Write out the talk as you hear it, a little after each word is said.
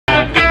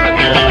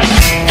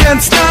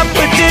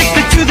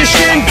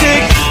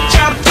shindig.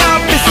 Chop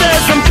top, it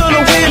says I'm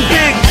gonna win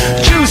big.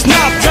 Choose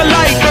not to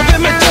like or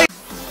imitate.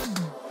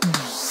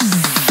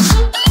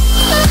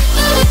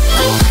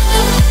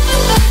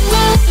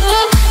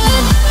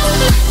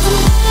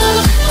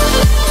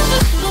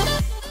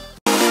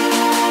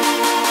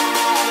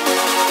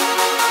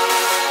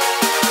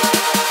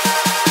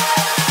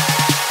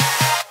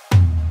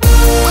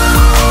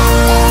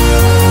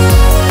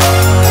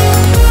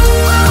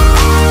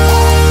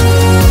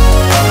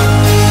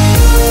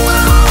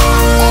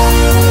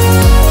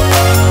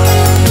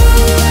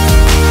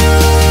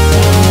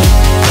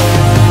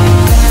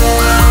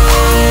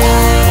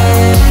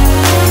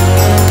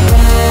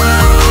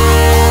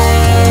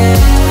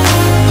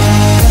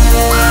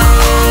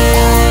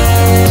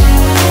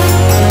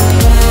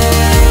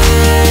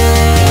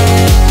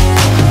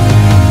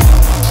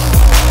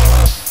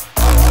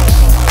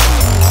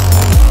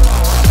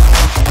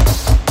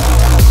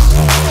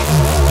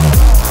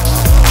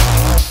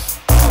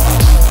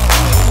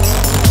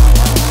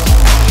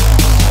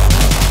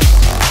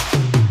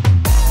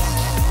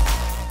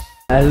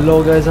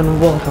 Hello guys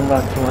and welcome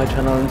back to my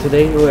channel, and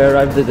today we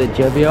arrived at the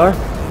JBR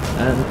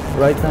and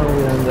right now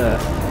we're in the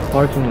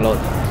parking lot.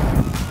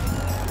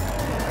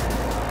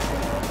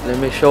 Let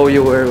me show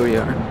you where we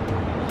are.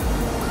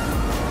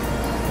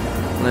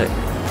 Like,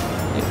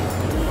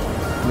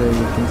 there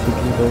you can see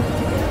people.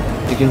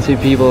 You can see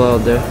people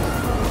out there.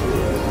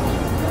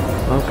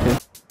 Okay.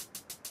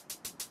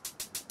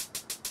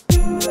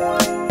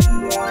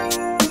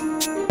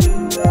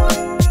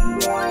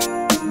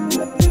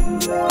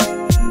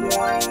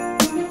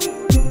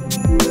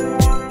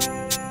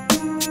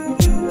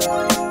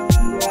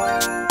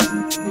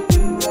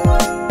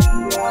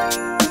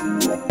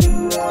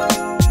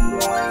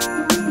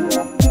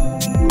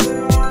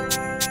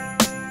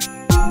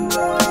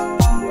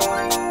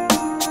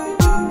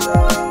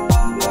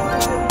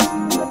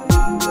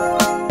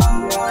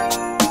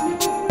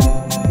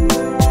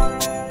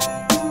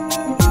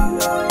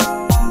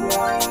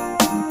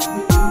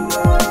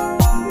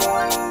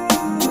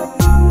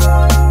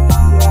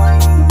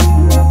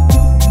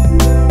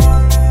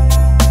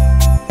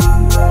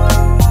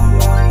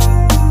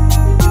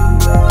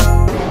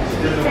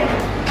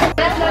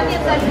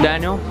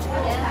 Daniel,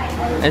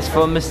 it's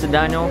for Mr.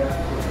 Daniel.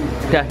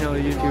 Daniel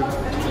YouTube.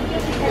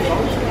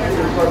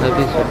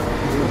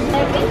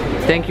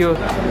 Thank you.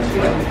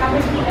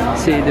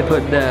 See, they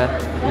put the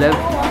left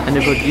and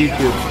they put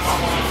YouTube.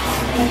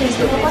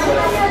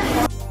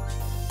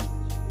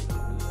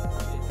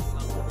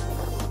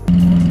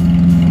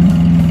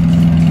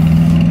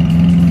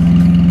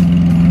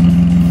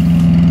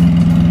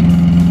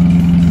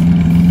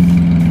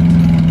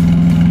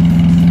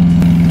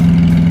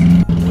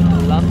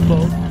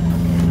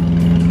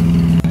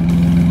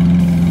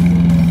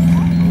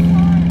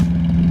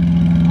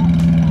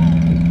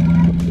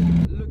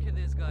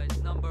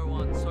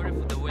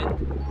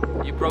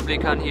 Probably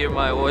can't hear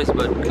my voice,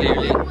 but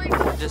clearly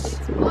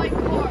just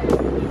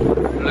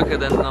look at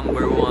the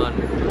number one.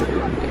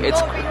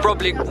 It's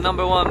probably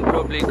number one,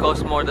 probably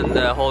costs more than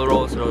the whole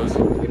Rolls Royce.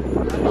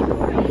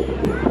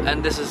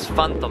 And this is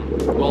Phantom,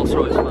 Rolls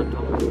Royce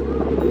Phantom.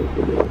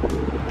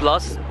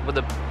 Plus with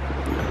the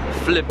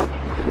flipping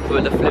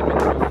roof.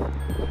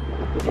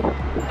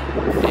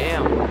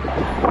 Damn,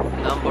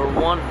 number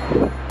one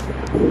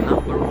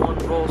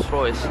Rolls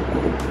Royce.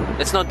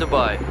 It's not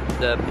Dubai,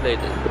 the plate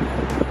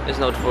is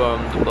not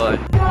from Dubai.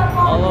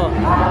 Hello.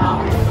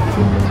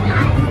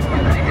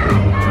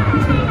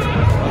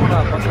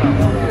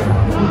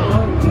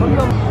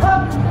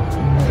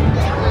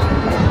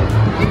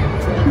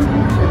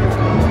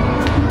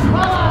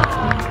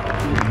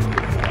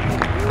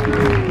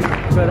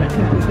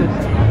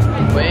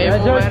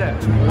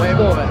 Way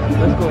better.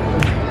 Let's go.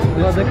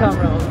 We got the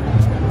camera on.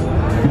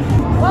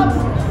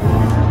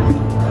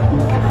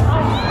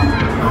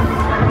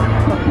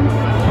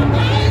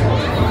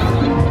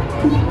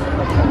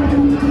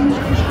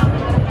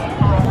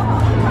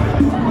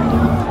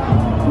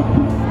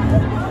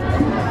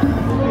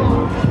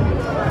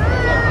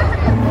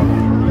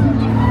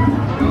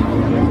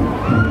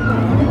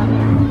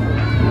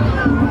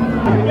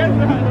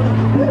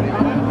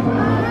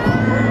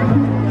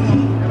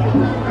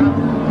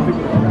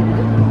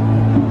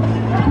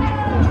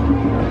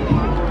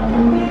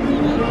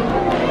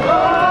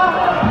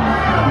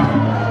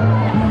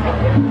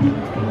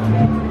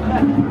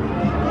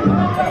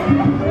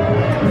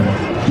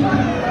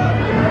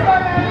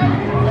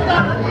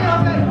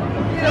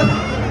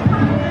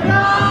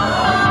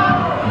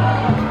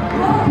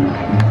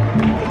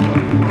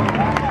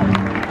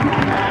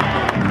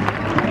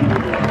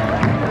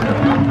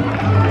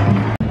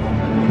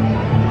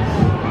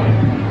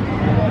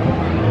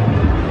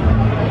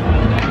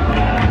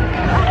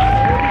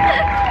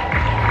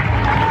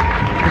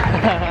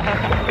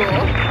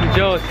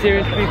 Joe,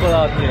 serious people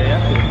out here,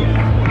 yeah?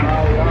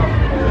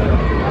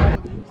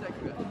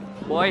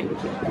 Boy.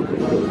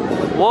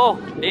 Whoa,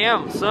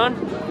 damn, son.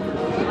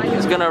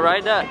 He's gonna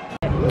ride that.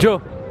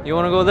 Joe, you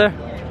wanna go there?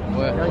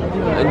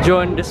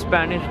 Join the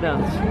Spanish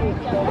dance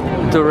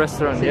to a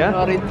restaurant,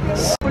 yeah?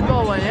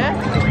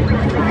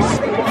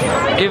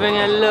 Giving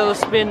a little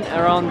spin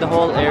around the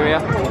whole area.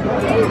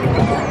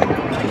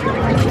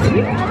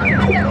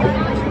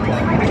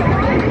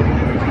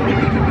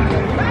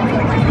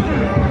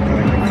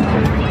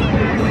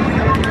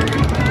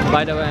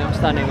 By the way, I'm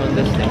standing on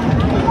this thing.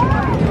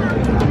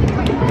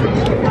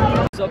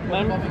 What's up,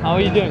 man? How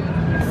are you doing?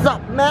 What's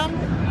up, man?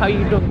 How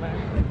you doing, man?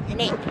 In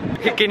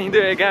it. Can you do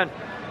it again?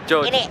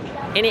 George. In it.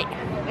 In it.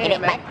 In it,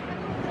 man.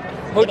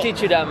 Who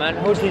teach you that, man?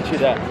 Who teach you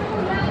that?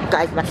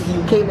 Guys back in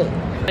the UK, mate.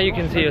 You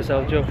can see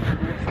yourself, Joe.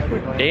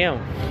 Damn.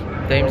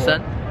 Damn,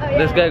 son.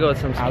 This guy got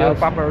some Hello, skills.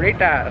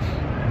 paparitas.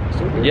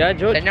 Yeah,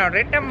 George.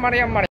 Señorita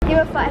Maria Maria. Give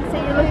a 5,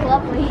 say you look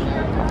lovely.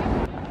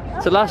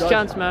 It's the last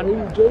chance, man.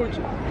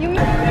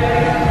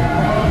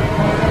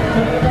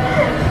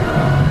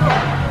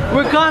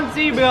 We can't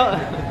see, Bill.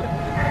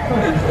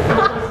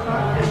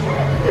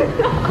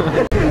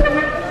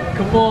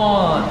 Come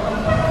on.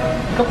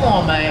 Come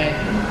on, man.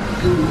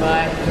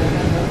 Man.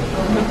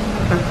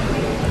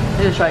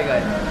 Just try,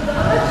 guys.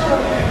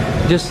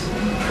 Just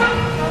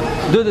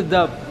do the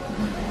dub.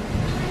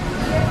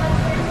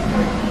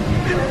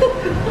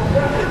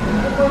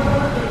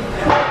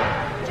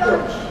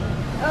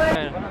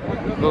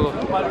 Go, go.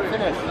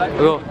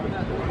 Go.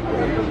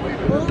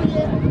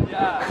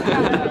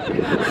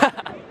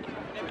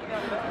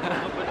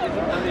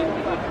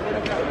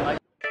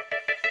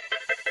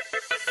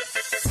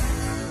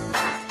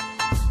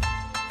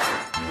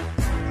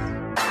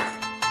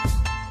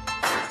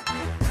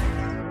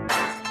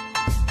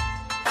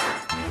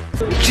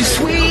 Just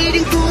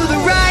waiting for the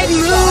right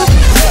move.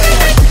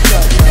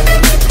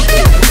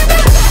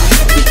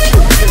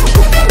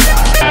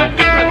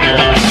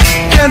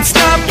 Can't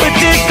stop,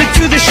 addicted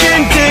to the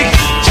shindig.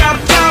 Chop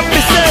top,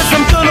 it says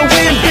I'm gonna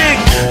win big.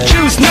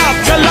 Choose not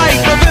to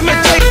like or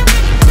imitate.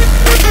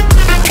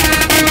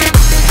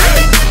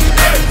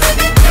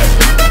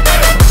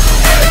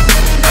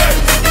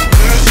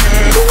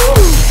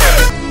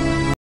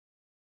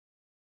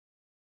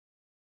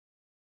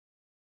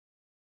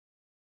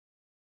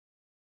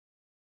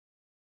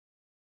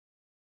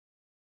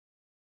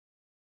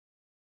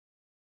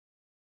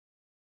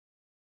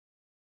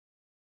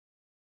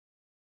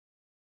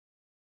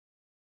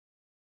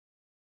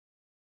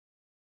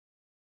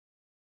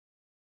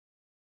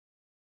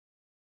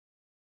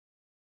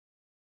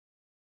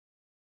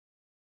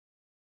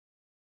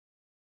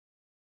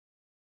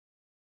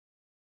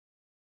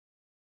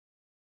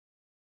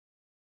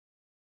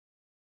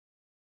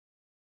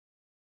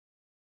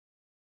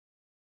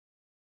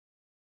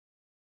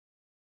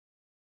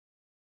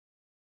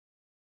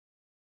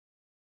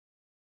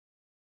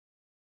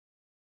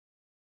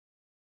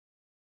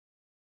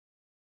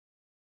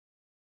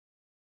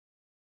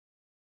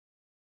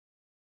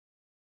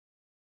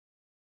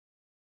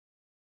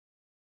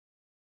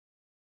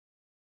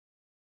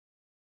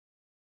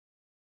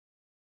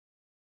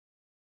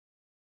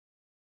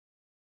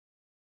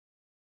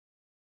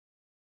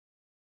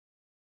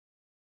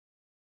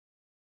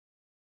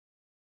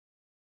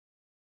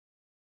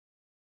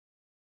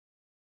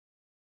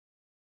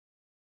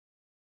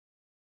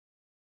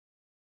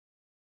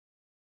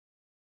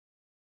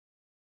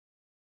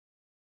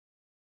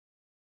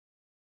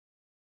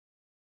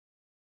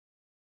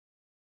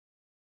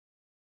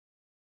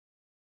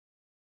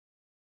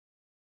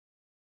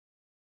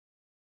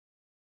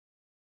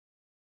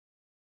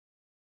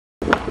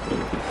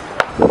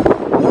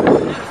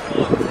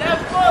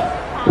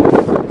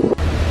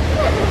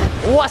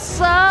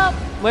 What's up?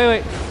 Wait,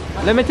 wait.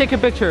 Let me take a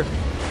picture.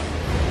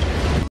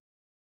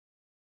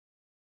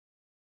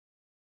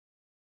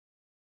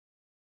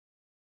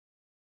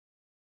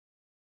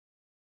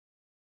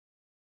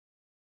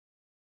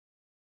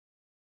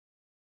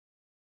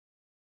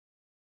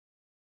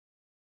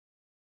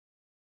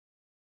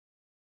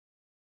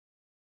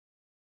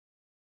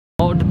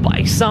 Oh, the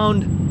bike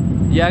sound.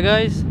 Yeah,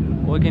 guys,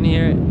 we can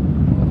hear it.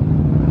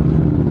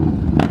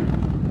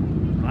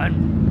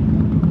 Run.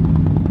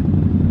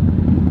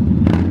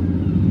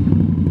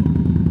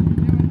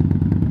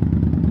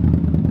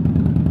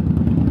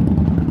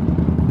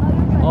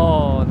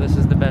 Oh, this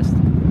is the best.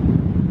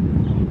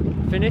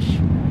 Finish.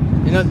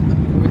 You know,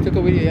 we took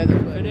a video, yeah.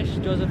 Finish,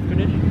 Joseph.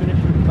 Finish.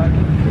 Back.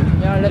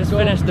 Yeah, let's Just go.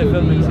 finish the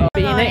filming.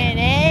 Be in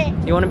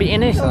it. You want to be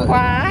in it?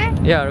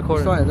 Yeah,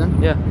 record. Try it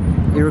then. Yeah.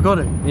 You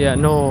recording? Yeah.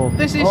 No.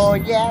 This is Oh,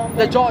 yeah.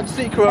 the George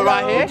secret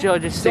right here.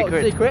 George's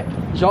secret.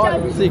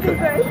 George's secret.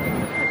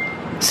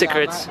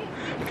 Secrets.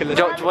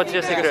 George, what's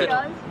your secret?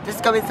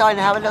 Just go inside and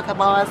have a look at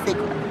my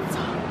secrets.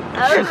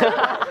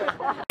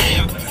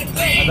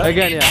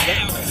 Again,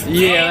 yeah.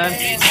 Yeah,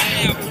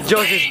 man.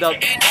 George is dub.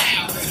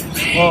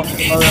 Oh,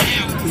 alright.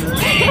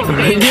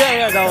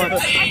 Yeah, that one.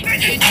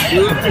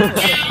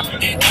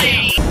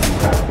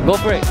 Go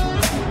for it.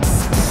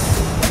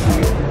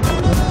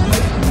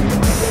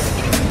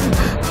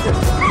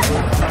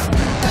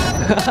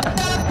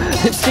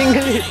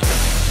 Jingle it.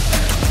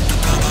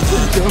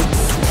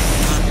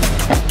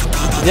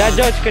 Yeah,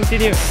 George,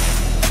 continue.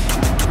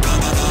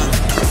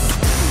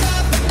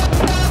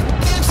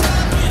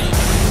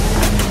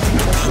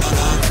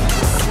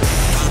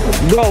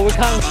 Bro, we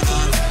can't.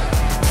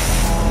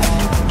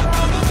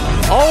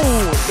 Oh!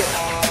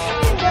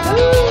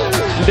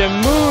 The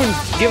moon!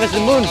 Give us the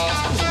moon!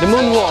 The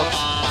moon walk!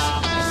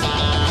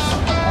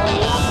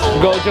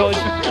 Go, George!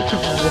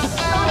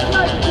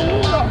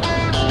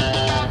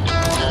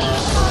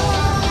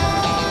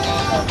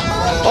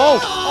 Oh!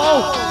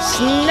 Oh!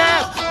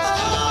 Snap!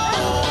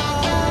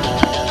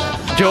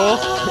 Joe!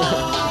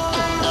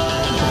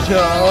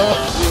 Joe!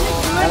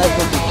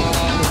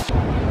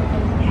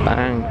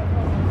 Bang!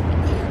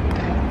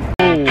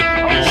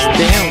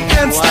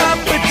 Can't stop,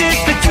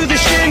 addicted to the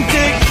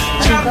shindig.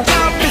 Chop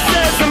top, it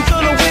says I'm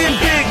gonna win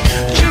big.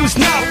 Choose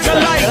not to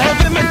life of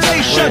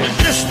imitation.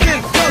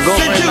 Distant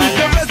closer to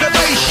the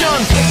reservation.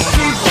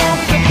 Keep on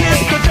the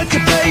pistol that you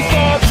pay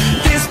for.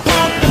 This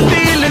pump the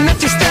feeling that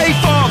you stay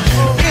for.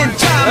 In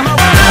time, I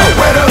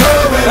where the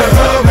hood, where the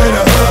hood, where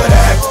the hood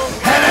at.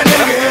 Had a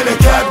nigga in the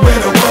cut where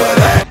the wood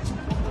at.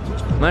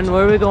 Man,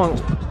 where are we going?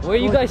 Where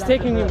are you guys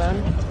taking me, man?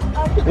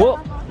 What?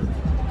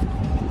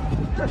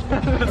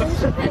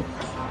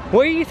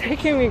 Where are you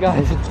taking me,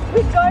 guys?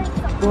 We're going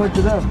somewhere. Go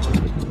to them.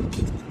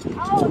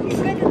 Oh, he's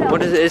going to them.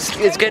 What is it?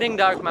 It's getting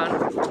dark, man.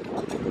 On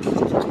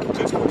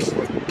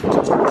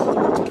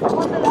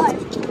the line.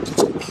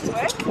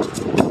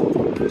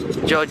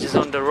 Where? George is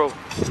on the rope.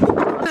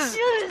 Use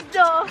the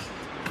door.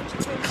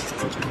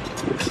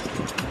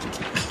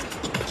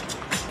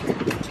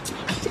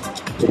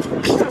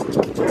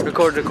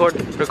 Record,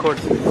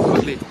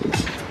 quickly.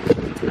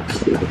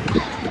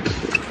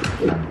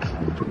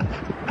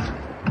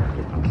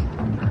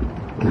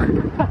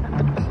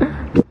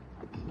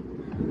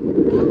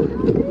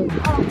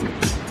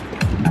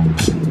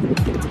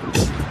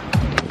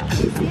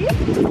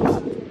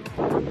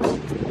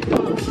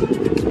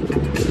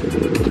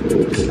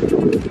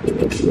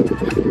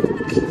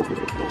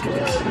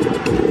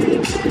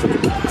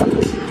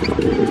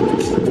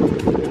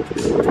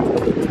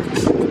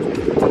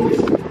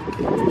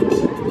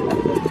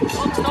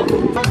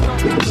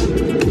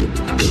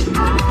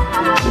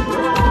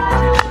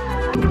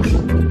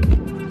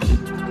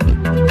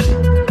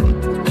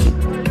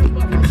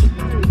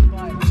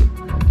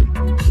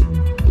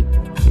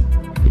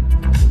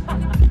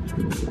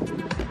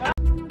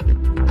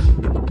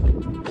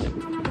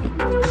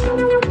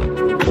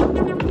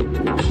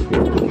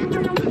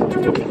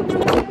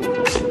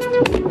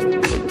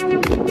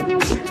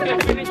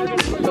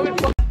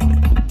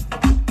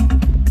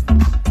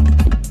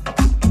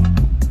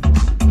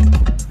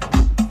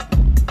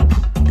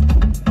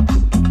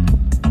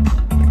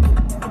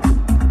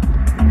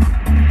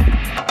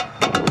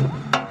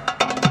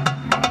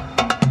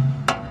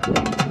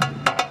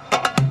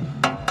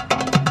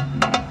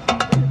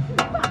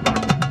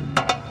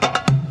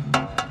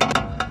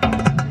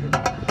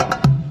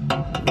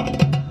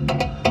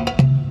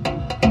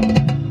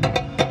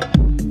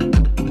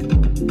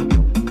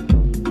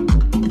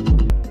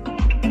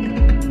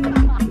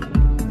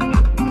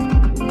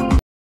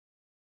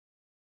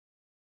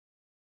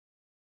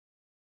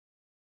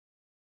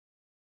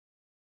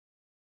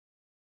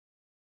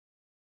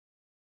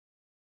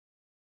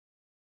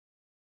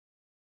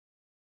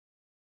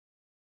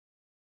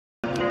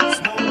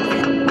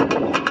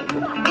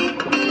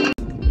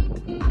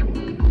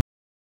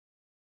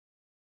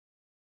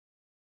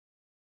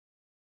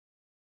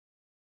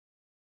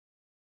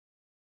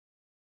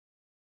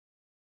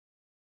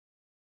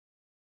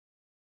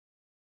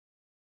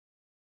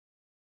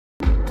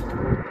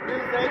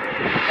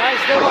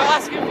 Guys, they were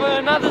asking for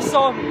another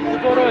song to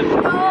put on.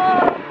 No.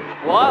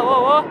 What? We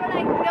were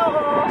like, no.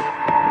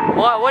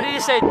 What did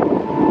you say?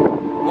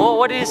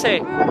 What did you say?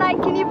 We were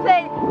like, can you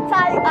play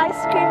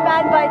Ice Cream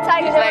Man by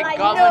Tiger? He's They were like,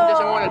 no. Goblin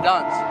doesn't want to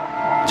dance.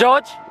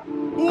 George?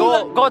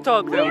 Go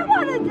talk to We him.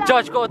 wanna dance.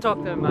 George, go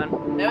talk to him, man.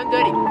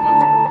 11:30.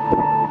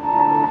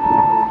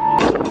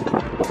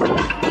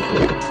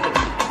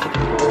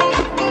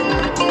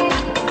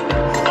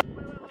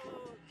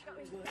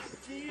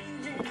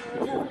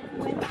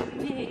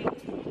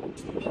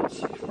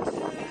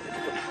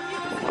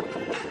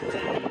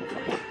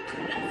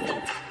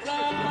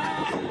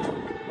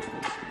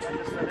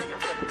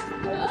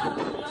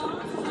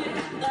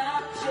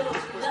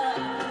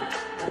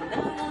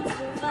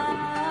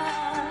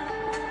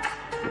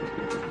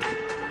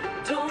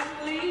 Don't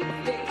leave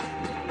me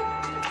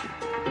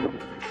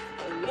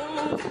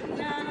alone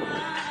tonight.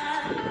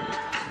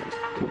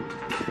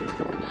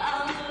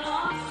 I'm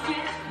lost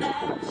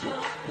without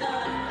your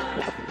love,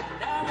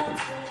 and I won't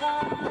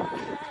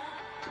survive.